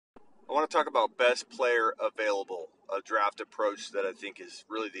I want to talk about best player available, a draft approach that I think is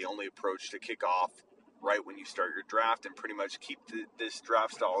really the only approach to kick off right when you start your draft and pretty much keep this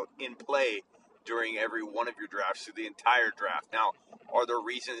draft style in play during every one of your drafts through the entire draft. Now, are there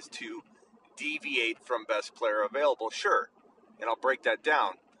reasons to deviate from best player available? Sure, and I'll break that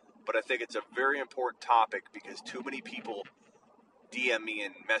down, but I think it's a very important topic because too many people DM me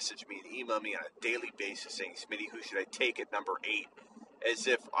and message me and email me on a daily basis saying, Smitty, who should I take at number 8? As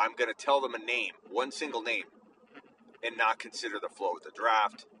if I'm going to tell them a name, one single name, and not consider the flow of the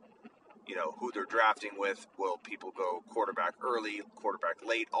draft, who they're drafting with. Will people go quarterback early, quarterback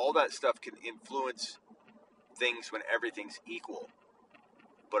late? All that stuff can influence things when everything's equal.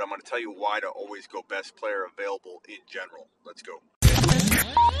 But I'm going to tell you why to always go best player available in general. Let's go.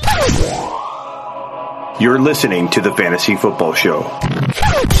 You're listening to the Fantasy Football Show.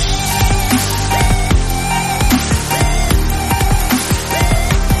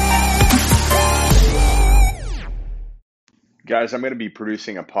 Guys, I'm going to be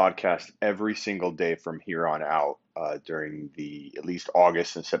producing a podcast every single day from here on out during the at least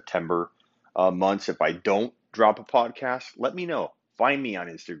August and September months. If I don't drop a podcast, let me know. Find me on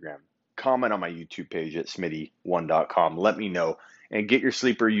Instagram. Comment on my YouTube page at smitty1.com. Let me know. And get your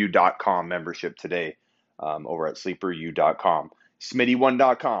sleeperu.com membership today over at sleeperu.com.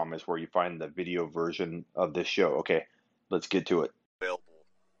 Smitty1.com is where you find the video version of this show. Okay, let's get to it. Available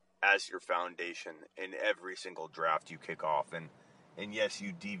as your foundation in every single draft you kick off. And yes,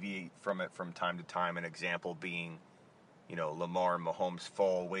 you deviate from it from time to time. An example being, Lamar and Mahomes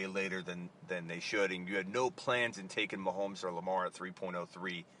fall way later than they should. And you had no plans in taking Mahomes or Lamar at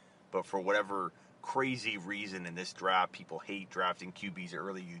 3.03. But for whatever crazy reason in this draft, people hate drafting QBs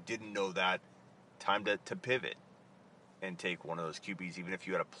early. You didn't know that. Time to pivot and take one of those QBs, even if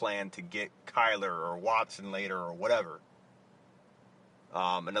you had a plan to get Kyler or Watson later or whatever.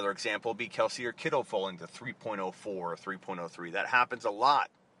 Another example would be Kelsey or Kittle falling to 3.04 or 3.03. That happens a lot.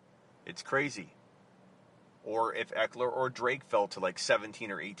 It's crazy. Or if Eckler or Drake fell to like 17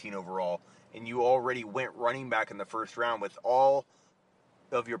 or 18 overall, and you already went running back in the first round with all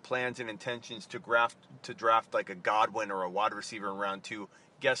of your plans and intentions to draft like a Godwin or a wide receiver in round 2,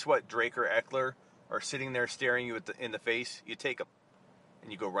 guess what? Drake or Eckler are sitting there staring you in the face. You take them,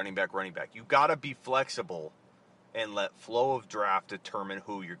 and you go running back. You got to be flexible and let flow of draft determine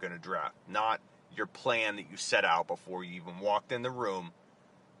who you're going to draft, not your plan that you set out before you even walked in the room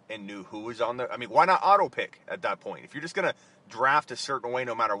and knew who was on the... I mean, why not auto pick at that point? If you're just going to draft a certain way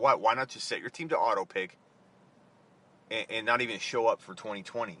no matter what, why not just set your team to auto pick and not even show up for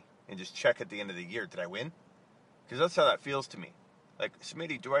 2020 and just check at the end of the year, did I win? Because that's how that feels to me. Like,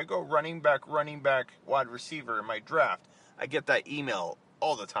 Smitty, do I go running back, wide receiver in my draft? I get that email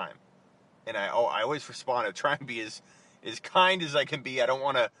all the time. And I always respond to try and be as kind as I can be. I don't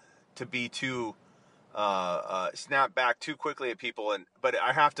want to be too snap back too quickly at people, but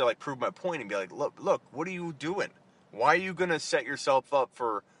I have to prove my point and be like, look, what are you doing? Why are you gonna set yourself up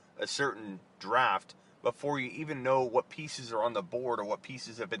for a certain draft before you even know what pieces are on the board or what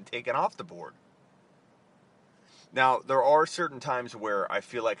pieces have been taken off the board? Now, there are certain times where I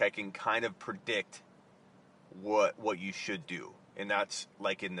feel like I can kind of predict what you should do. And that's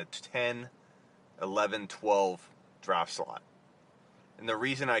like in the 10, 11, 12 draft slot. And the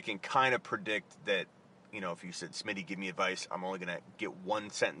reason I can kind of predict that, if you said, Smitty, give me advice, I'm only going to get one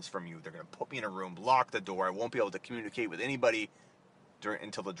sentence from you. They're going to put me in a room, lock the door. I won't be able to communicate with anybody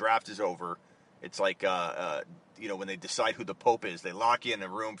until the draft is over. It's like, when they decide who the Pope is, they lock you in a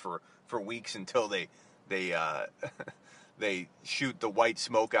room for weeks until they they shoot the white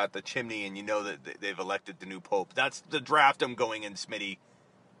smoke out the chimney and you know that they've elected the new Pope. That's the draft I'm going in, Smitty.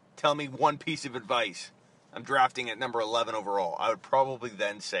 Tell me one piece of advice. I'm drafting at number 11 overall. I would probably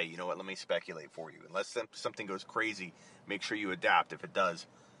then say, you know what, let me speculate for you. Unless something goes crazy, make sure you adapt if it does.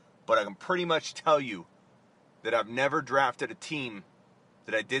 But I can pretty much tell you that I've never drafted a team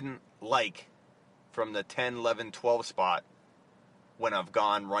that I didn't like from the 10, 11, 12 spot when I've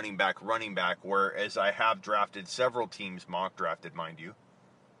gone running back, whereas I have drafted several teams, mock drafted, mind you,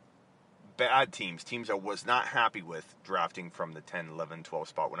 bad teams I was not happy with drafting from the 10, 11, 12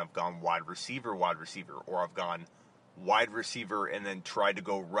 spot when I've gone wide receiver, or I've gone wide receiver and then tried to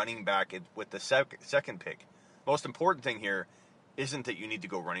go running back with the second pick. Most important thing here isn't that you need to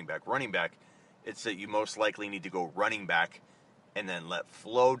go running back. It's that you most likely need to go running back and then let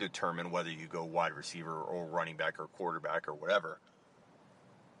flow determine whether you go wide receiver or running back or quarterback or whatever.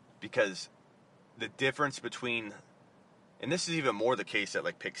 Because the difference between, and this is even more the case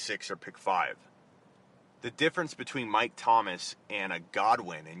at pick 6 or pick 5, the difference between Mike Thomas and a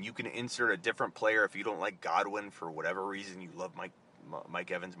Godwin, and you can insert a different player if you don't like Godwin for whatever reason, you love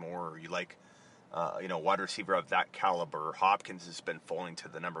Mike Evans more, or you like wide receiver of that caliber. Hopkins has been falling to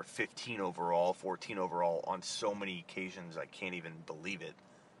the number 15 overall, 14 overall on so many occasions. I can't even believe it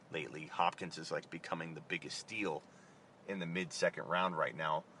lately. Hopkins is like becoming the biggest steal in the mid-second round right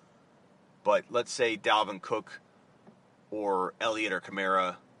now. But let's say Dalvin Cook or Elliott or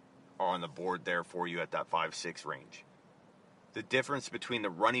Kamara are on the board there for you at that 5-6 range. The difference between the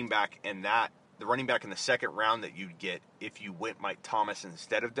running back and the running back in the second round that you'd get if you went Mike Thomas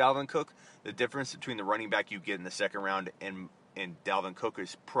instead of Dalvin Cook, the difference between the running back you get in the second round and Dalvin Cook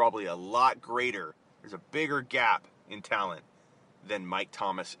is probably a lot greater. There's a bigger gap in talent than Mike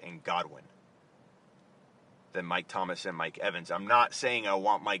Thomas and Godwin. Than Mike Thomas and Mike Evans. I'm not saying I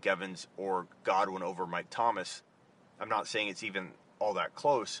want Mike Evans or Godwin over Mike Thomas. I'm not saying it's even all that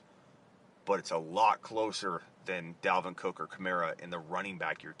close, but it's a lot closer than Dalvin Cook or Kamara in the running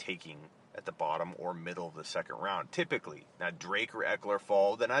back you're taking at the bottom or middle of the second round, typically. Now, Drake or Eckler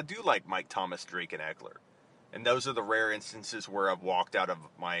fall, then I do like Mike Thomas, Drake, and Eckler. And those are the rare instances where I've walked out of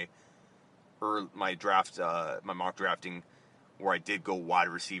my draft, my mock drafting, where I did go wide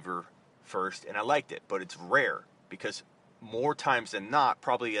receiver first, and I liked it. But it's rare, because more times than not,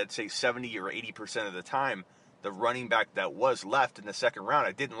 probably I'd say 70 or 80% of the time, the running back that was left in the second round,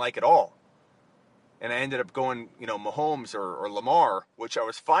 I didn't like at all. And I ended up going, Mahomes or Lamar, which I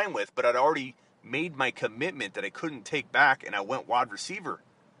was fine with, but I'd already made my commitment that I couldn't take back, and I went wide receiver.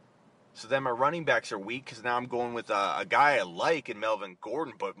 So then my running backs are weak, because now I'm going with a guy I like in Melvin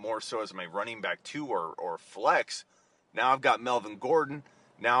Gordon, but more so as my running back 2 or flex. Now I've got Melvin Gordon.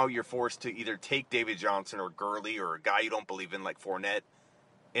 Now you're forced to either take David Johnson or Gurley or a guy you don't believe in like Fournette,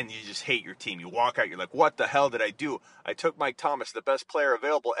 and you just hate your team. You walk out, you're like, what the hell did I do? I took Mike Thomas, the best player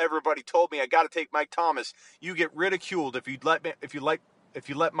available. Everybody told me I got to take Mike Thomas. You get ridiculed if you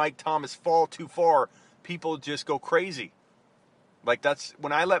let Mike Thomas fall too far. People just go crazy. Like, that's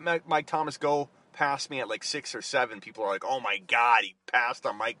when I let Mike Thomas go past me at like 6 or 7. People are like, oh my God, he passed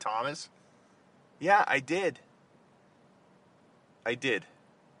on Mike Thomas. Yeah, I did.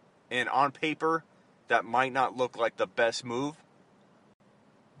 And on paper, that might not look like the best move.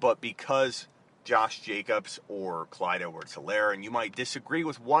 But because Josh Jacobs or Clyde Edwards-Helaire, and you might disagree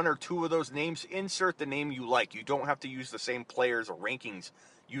with one or two of those names, insert the name you like. You don't have to use the same players or rankings.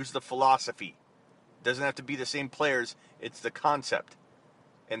 Use the philosophy. It doesn't have to be the same players. It's the concept.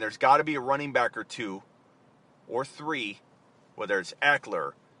 And there's got to be a running back or 2 or 3, whether it's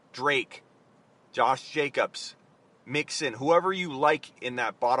Eckler, Drake, Josh Jacobs, Mixon, whoever you like in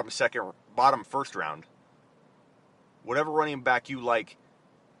that bottom first round, whatever running back you like,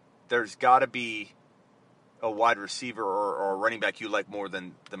 there's got to be a wide receiver or a running back you like more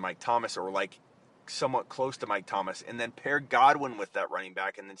than Mike Thomas, or like somewhat close to Mike Thomas, and then pair Godwin with that running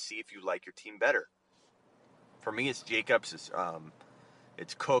back and then see if you like your team better. For me, it's Jacobs,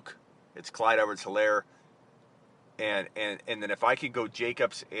 it's Cook, it's Clyde Edwards-Helaire, and then if I could go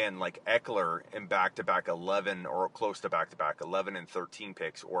Jacobs and like Eckler in back-to-back 11 or close to back-to-back 11 and 13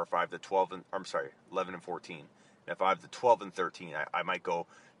 picks, or if I have the 11 and 14. And if I have the 12 and 13, I might go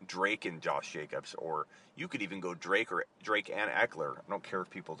Drake and Josh Jacobs, or you could even go Drake and Eckler. I don't care if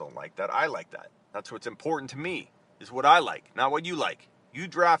people don't like that. I like that. That's what's important to me, is what I like, not what you like. You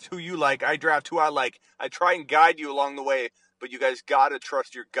draft who you like. I draft who I like. I try and guide you along the way, but you guys got to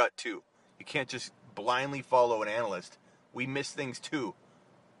trust your gut too. You can't just blindly follow an analyst. We miss things too.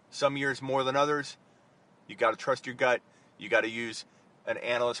 Some years more than others. You got to trust your gut. You got to use an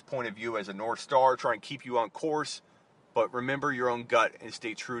analyst's point of view as a North Star, try and keep you on course. But remember your own gut and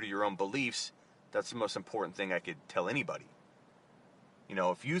stay true to your own beliefs. That's the most important thing I could tell anybody.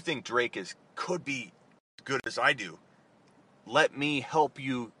 If you think Drake could be as good as I do, let me help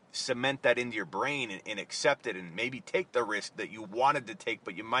you cement that into your brain and accept it, and maybe take the risk that you wanted to take,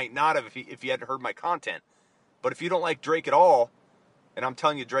 but you might not have if you hadn't heard my content. But if you don't like Drake at all, and I'm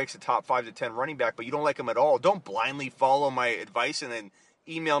telling you Drake's a top 5 to 10 running back, but you don't like him at all, don't blindly follow my advice and then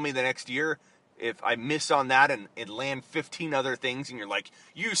email me the next year if I miss on that and land 15 other things, and you're like,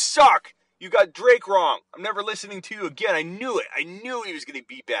 you suck! You got Drake wrong. I'm never listening to you again. I knew it. I knew he was going to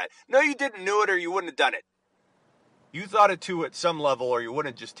be bad. No, you didn't know it, or you wouldn't have done it. You thought it too at some level, or you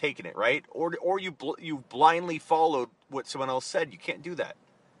wouldn't have just taken it, right? Or you blindly followed what someone else said. You can't do that.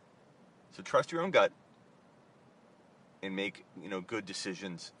 So trust your own gut and make good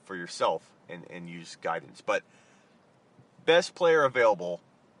decisions for yourself and use guidance. But best player available.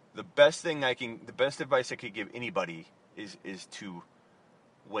 The best advice I could give anybody is to,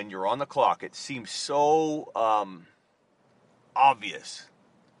 when you're on the clock, it seems so obvious,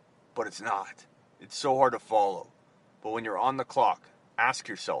 but it's not. It's so hard to follow. But when you're on the clock, ask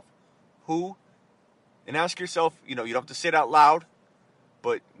yourself, who, and ask yourself, you don't have to say it out loud,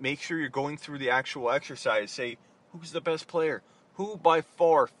 but make sure you're going through the actual exercise. Say, who's the best player? Who by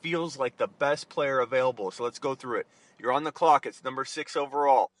far feels like the best player available? So let's go through it. You're on the clock. It's number 6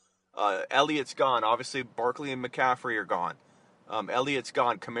 overall. Elliott's gone. Obviously, Barkley and McCaffrey are gone. Elliott's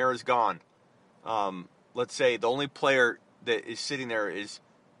gone. Kamara's gone. Let's say the only player that is sitting there is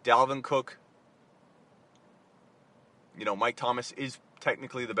Dalvin Cook. Mike Thomas is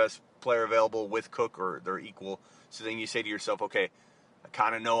technically the best player available with Cook, or they're equal. So then you say to yourself, okay, I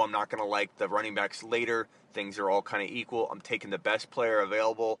kind of know I'm not going to like the running backs later. Things are all kind of equal. I'm taking the best player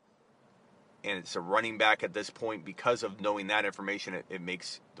available, and it's a running back at this point. Because of knowing that information, it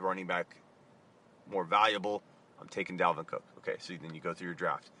makes the running back more valuable. I'm taking Dalvin Cook. Okay, so then you go through your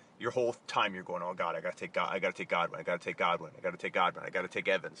draft. Your whole time you're going, oh God, I got to take Godwin. I got to take Godwin. I got to take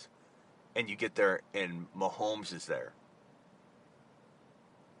Evans. And you get there, and Mahomes is there.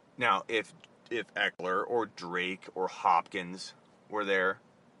 Now, if Eckler or Drake or Hopkins were there,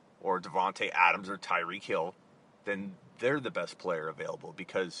 or Devontae Adams or Tyreek Hill, then they're the best player available,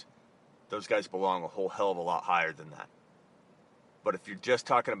 because those guys belong a whole hell of a lot higher than that. But if you're just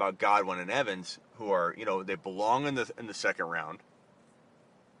talking about Godwin and Evans, who are, they belong in the second round.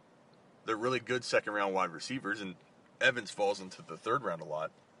 They're really good second round wide receivers, and Evans falls into the third round a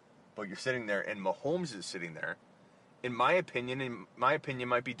lot. But you're sitting there, and Mahomes is sitting there. In my opinion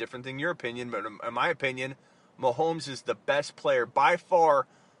might be different than your opinion, but in my opinion, Mahomes is the best player by far,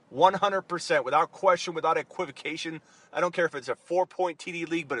 100%, without question, without equivocation. I don't care if it's a 4-point TD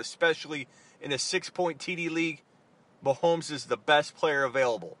league, but especially in a 6-point TD league, Mahomes is the best player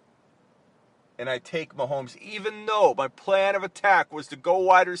available. And I take Mahomes, even though my plan of attack was to go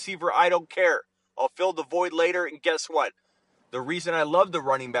wide receiver. I don't care. I'll fill the void later, and guess what? The reason I love the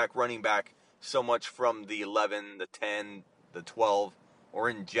running back so much from the 11, the 10, the 12, or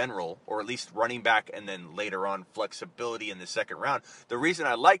in general, or at least running back and then later on flexibility in the second round. The reason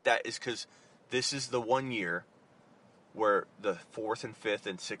I like that is because this is the one year where the 4th and 5th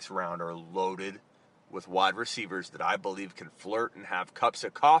and 6th round are loaded with wide receivers that I believe can flirt and have cups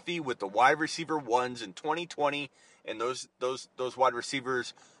of coffee with the wide receiver ones in 2020. And those wide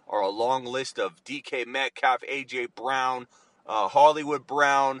receivers are a long list of DK Metcalf, AJ Brown, Hollywood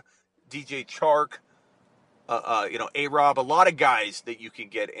Brown, DJ Chark, A-Rob, a lot of guys that you can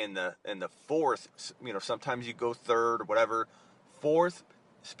get in the 4th. Sometimes you go 3rd or whatever. 4th,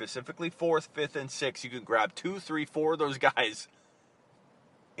 specifically 4th, 5th, and 6th. You can grab 2, 3, 4 of those guys,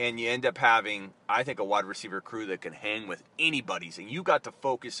 and you end up having, I think, a wide receiver crew that can hang with anybody's. And you got to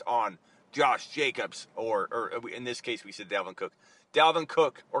focus on Josh Jacobs, or in this case, we said Dalvin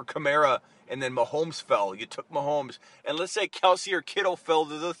Cook or Kamara, and then Mahomes fell. You took Mahomes. And let's say Kelsey or Kittle fell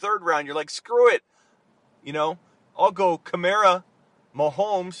to the 3rd round. You're like, screw it. I'll go Kamara,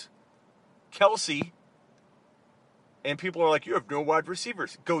 Mahomes, Kelsey. And people are like, you have no wide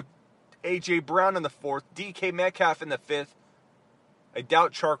receivers. Go A.J. Brown in the 4th, DK Metcalf in the 5th. I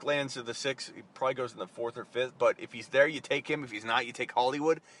doubt Chark lands in the 6th. He probably goes in the 4th or 5th. But if he's there, you take him. If he's not, you take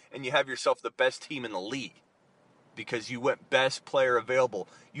Hollywood. And you have yourself the best team in the league, because you went best player available.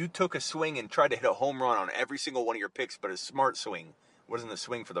 You took a swing and tried to hit a home run on every single one of your picks, but a smart swing. Wasn't a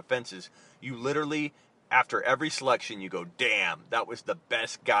swing for the fences. You literally, after every selection, you go, damn, that was the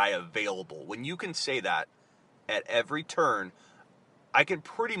best guy available. When you can say that at every turn, I can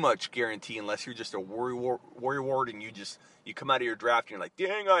pretty much guarantee, unless you're just a warrior ward and you come out of your draft and you're like,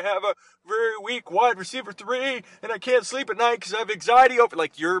 dang, I have a very weak wide receiver 3 and I can't sleep at night because I have anxiety over.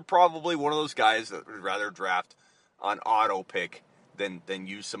 Like, you're probably one of those guys that would rather draft on auto pick than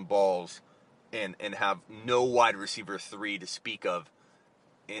use some balls and have no wide receiver 3 to speak of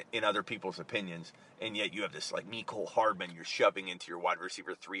in other people's opinions. And yet you have this like Mecole Hardman you're shoving into your wide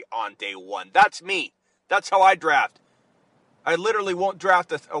receiver 3 on day 1. That's me. That's how I draft. I literally won't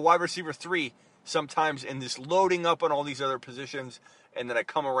draft a wide receiver 3 sometimes in this loading up on all these other positions, and then I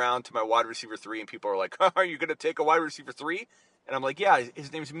come around to my wide receiver 3 and people are like, are you going to take a wide receiver 3? And I'm like, yeah,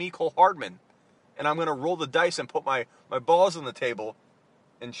 his name's Mecole Hardman. And I'm going to roll the dice and put my balls on the table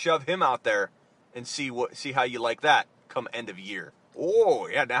and shove him out there and see how you like that come end of year. Oh,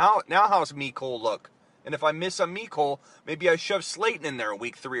 yeah, now how's Mecole look? And if I miss on Mecole, maybe I shove Slayton in there in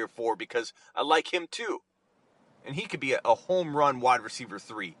week 3 or 4 because I like him too. And he could be a home run wide receiver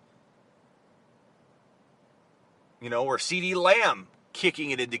 3. Or CeeDee Lamb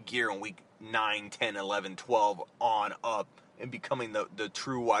kicking it into gear in week 9, 10, 11, 12 on up and becoming the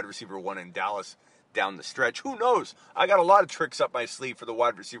true wide receiver 1 in Dallas down the stretch. Who knows? I got a lot of tricks up my sleeve for the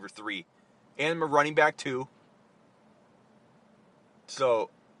wide receiver 3 and my running back 2. So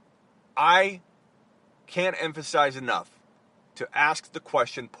I can't emphasize enough to ask the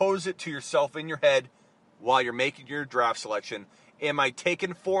question, pose it to yourself in your head while you're making your draft selection, Am I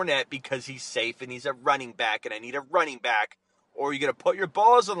taking Fournette because he's safe and he's a running back and I need a running back? Or are you going to put your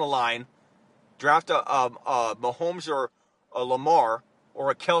balls on the line, draft a Mahomes or a Lamar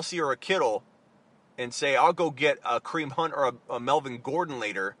or a Kelsey or a Kittle, and say, I'll go get a Kareem Hunt or a Melvin Gordon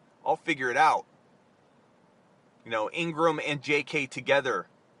later. I'll figure it out. Ingram and J.K. together.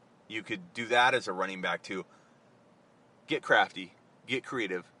 You could do that as a running back too. Get crafty. Get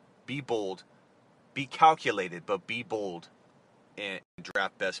creative. Be bold. Be calculated, but be bold. And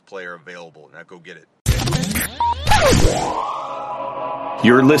draft best player available. Now go get it.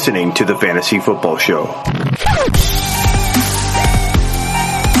 You're listening to the Fantasy Football Show.